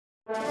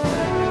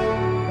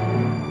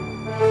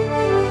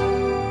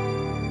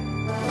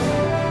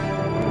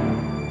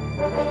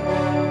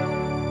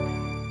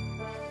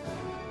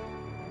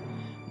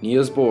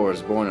Niels Bohr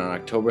was born on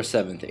October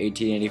 7,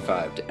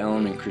 1885 to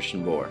Ellen and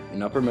Christian Bohr,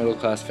 an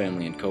upper-middle-class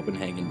family in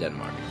Copenhagen,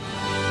 Denmark.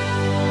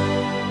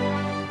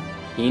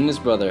 He and his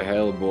brother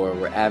Harold Bohr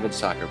were avid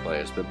soccer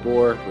players, but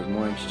Bohr was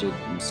more interested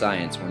in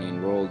science when he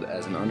enrolled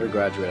as an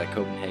undergraduate at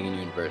Copenhagen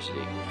University,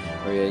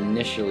 where he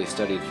initially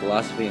studied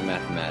philosophy and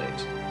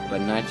mathematics.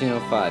 But in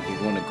 1905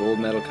 he won a gold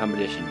medal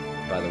competition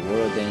by the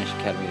Royal Danish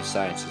Academy of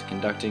Sciences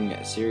conducting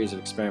a series of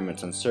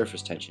experiments on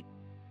surface tension.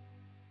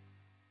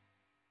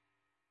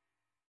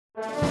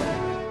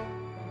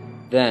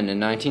 Then, in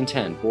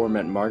 1910, Bohr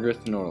met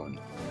Margaret Norland,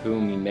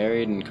 whom he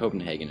married in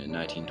Copenhagen in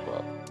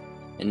 1912.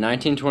 In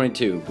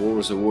 1922, Bohr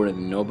was awarded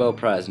the Nobel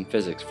Prize in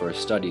Physics for his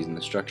studies in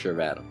the structure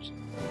of atoms.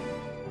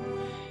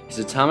 His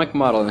atomic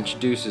model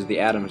introduces the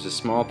atom as a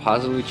small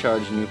positively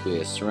charged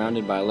nucleus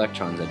surrounded by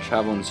electrons that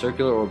travel in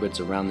circular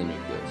orbits around the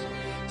nucleus,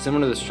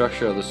 similar to the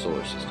structure of the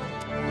solar system.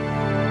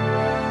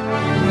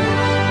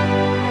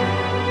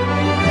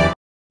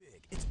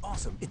 It's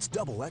awesome. It's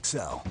double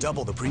XL.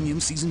 Double the premium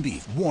seasoned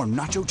beef, warm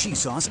nacho cheese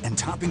sauce, and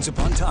toppings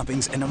upon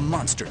toppings, and a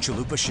monster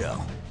chalupa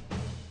shell.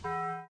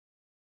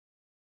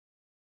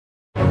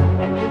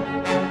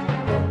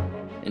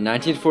 In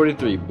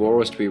 1943, Bohr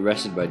was to be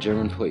arrested by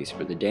German police,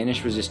 but the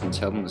Danish resistance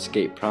helped him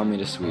escape promptly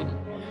to Sweden.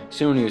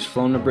 Soon he was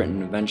flown to Britain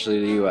and eventually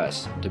the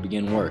US to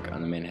begin work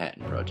on the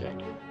Manhattan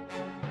Project.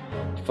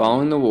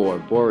 Following the war,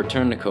 Bohr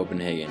returned to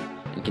Copenhagen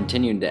and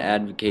continued to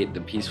advocate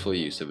the peaceful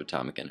use of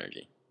atomic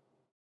energy.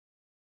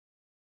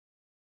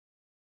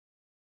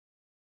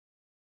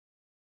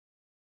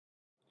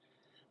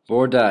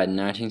 Bohr died in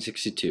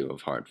 1962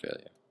 of heart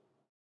failure.